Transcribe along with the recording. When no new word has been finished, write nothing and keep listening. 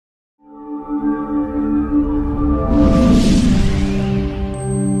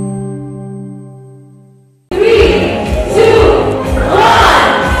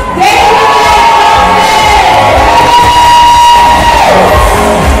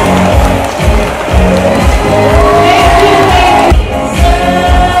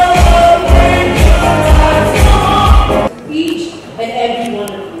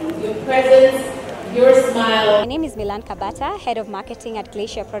Kabata, Head of Marketing at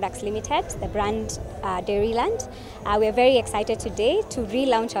Glacier Products Limited, the brand Dairyland. We're very excited today to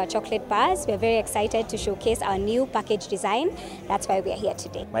relaunch our chocolate bars. We're very excited to showcase our new package design. That's why we are here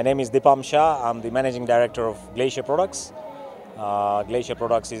today. My name is Deepam Shah. I'm the Managing Director of Glacier Products. Glacier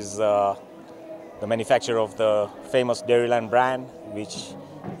Products is the manufacturer of the famous Dairyland brand, which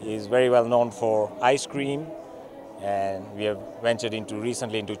is very well known for ice cream, and we have ventured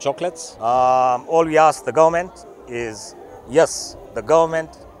recently into chocolates. All we ask the government is, yes, the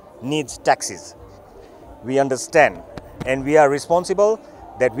government needs taxes. We understand, and we are responsible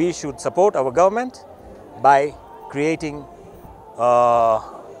that we should support our government by creating a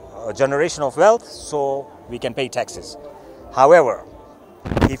generation of wealth so we can pay taxes. However,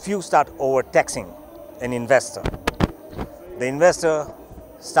 if you start overtaxing an investor, the investor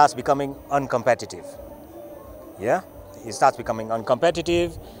starts becoming uncompetitive. Yeah, it starts becoming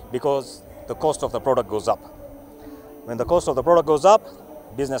uncompetitive because the cost of the product goes up. When the cost of the product goes up,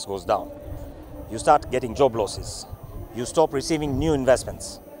 business goes down. You start getting job losses. You stop receiving new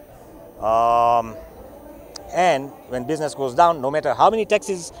investments. And when business goes down, no matter how many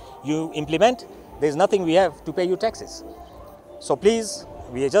taxes you implement, there's nothing we have to pay you taxes. So please,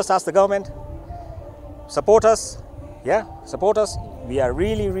 we just ask the government, support us. Yeah, support us. We are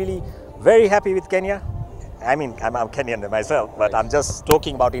really very happy with Kenya. I mean, I'm Kenyan myself, but I'm just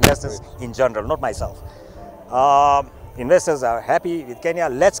talking about investors in general, not myself. Investors are happy with Kenya.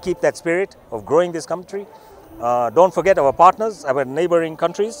 Let's keep that spirit of growing this country. Don't forget our partners, our neighboring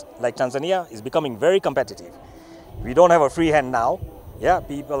countries like Tanzania is becoming very competitive. We don't have a free hand now. Yeah,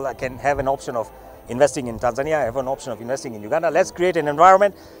 people can have an option of investing in Tanzania, have an option of investing in Uganda. Let's create an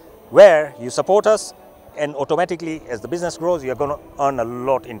environment where you support us, and automatically, as the business grows, you're going to earn a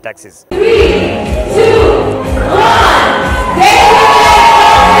lot in taxes. 3, 2, 1,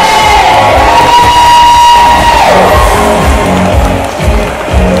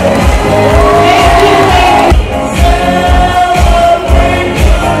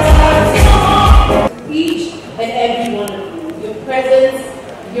 each and every one of you, your presence,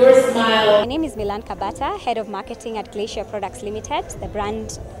 your smile. My name is Kabata, Head of Marketing at Glacier Products Limited, the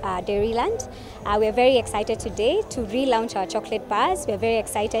brand Dairyland. We're very excited today to relaunch our chocolate bars. We're very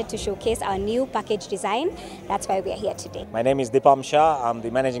excited to showcase our new package design. That's why we are here today. My name is Deepam Shah. I'm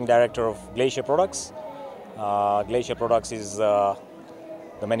the Managing Director of Glacier Products. Glacier Products is the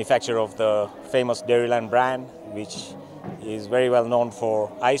manufacturer of the famous Dairyland brand, which is very well known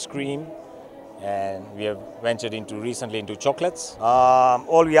for ice cream, and we have ventured recently into chocolates.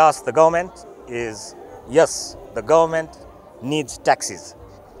 All we ask the government is, yes, the government needs taxes.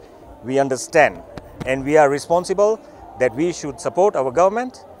 We understand, and we are responsible that we should support our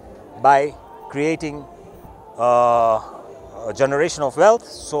government by creating a generation of wealth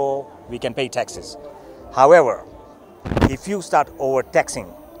so we can pay taxes. However, if you start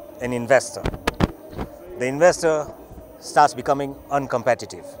overtaxing an investor, the investor starts becoming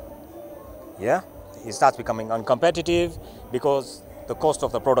uncompetitive. Yeah, it starts becoming uncompetitive because the cost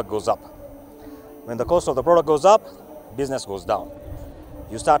of the product goes up. When the cost of the product goes up, business goes down.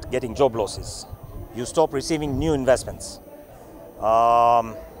 You start getting job losses. You stop receiving new investments.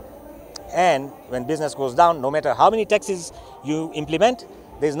 And when business goes down, no matter how many taxes you implement,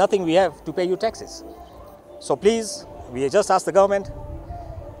 there's nothing we have to pay you taxes. So please, we just ask the government,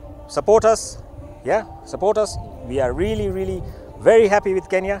 support us. Yeah, support us. We are really very happy with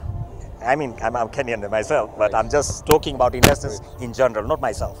Kenya. I mean, I'm Kenyan myself, but I'm just talking about investors in general, not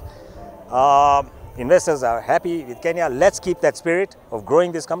myself. Investors are happy with Kenya. Let's keep that spirit of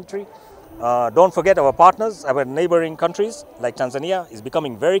growing this country. Don't forget our partners, our neighboring countries like Tanzania is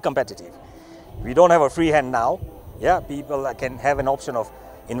becoming very competitive. We don't have a free hand now. Yeah, people can have an option of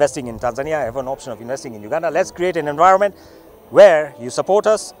investing in Tanzania, have an option of investing in Uganda. Let's create an environment where you support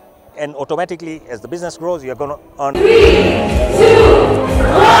us, and automatically, as the business grows, you're going to earn. 3, 2,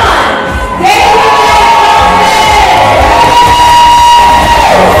 1,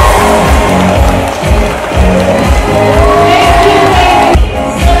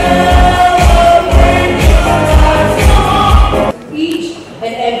 each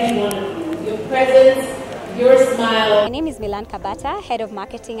and every one of you, your presence, your smile. My name is Kabata, Head of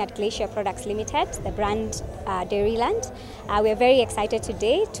Marketing at Glacier Products Limited, the brand Dairyland. We're very excited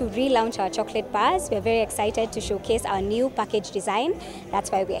today to relaunch our chocolate bars. We're very excited to showcase our new package design.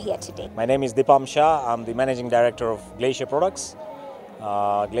 That's why we are here today. My name is Deepam Shah. I'm the Managing Director of Glacier Products.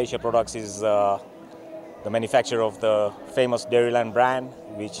 Glacier Products is the manufacturer of the famous Dairyland brand,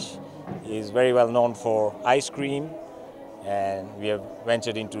 which is very well known for ice cream, and we have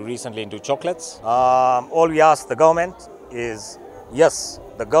ventured recently into chocolates. All we ask the government is, yes,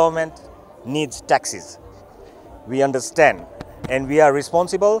 the government needs taxes. we understand and we are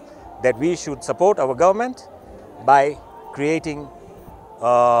responsible that we should support our government by creating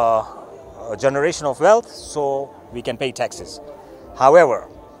a generation of wealth so we can pay taxes. However,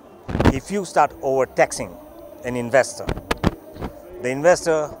 if you start overtaxing an investor, the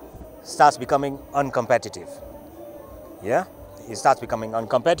investor starts becoming uncompetitive. Yeah, he starts becoming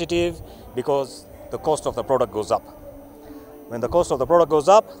uncompetitive because the cost of the product goes up. When the cost of the product goes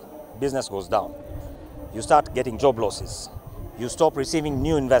up, business goes down. You start getting job losses. You stop receiving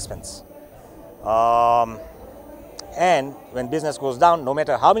new investments. And when business goes down, no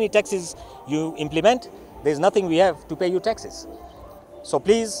matter how many taxes you implement, there's nothing we have to pay you taxes. So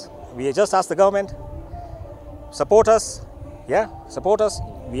please, we just ask the government, support us. Yeah, support us.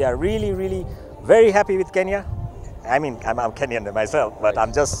 We are really, really very happy with Kenya. I mean, I'm Kenyan myself, but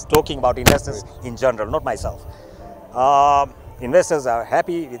I'm just talking about investors in general, not myself. Investors are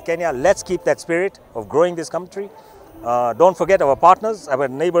happy with Kenya. Let's keep that spirit of growing this country. Don't forget our partners, our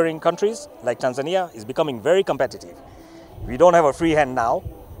neighboring countries like Tanzania is becoming very competitive. We don't have a free hand now.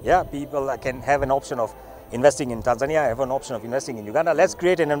 Yeah, people can have an option of investing in Tanzania, have an option of investing in Uganda. Let's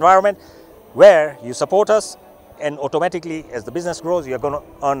create an environment where you support us, and automatically as the business grows, you're going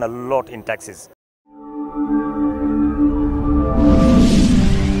to earn a lot in taxes.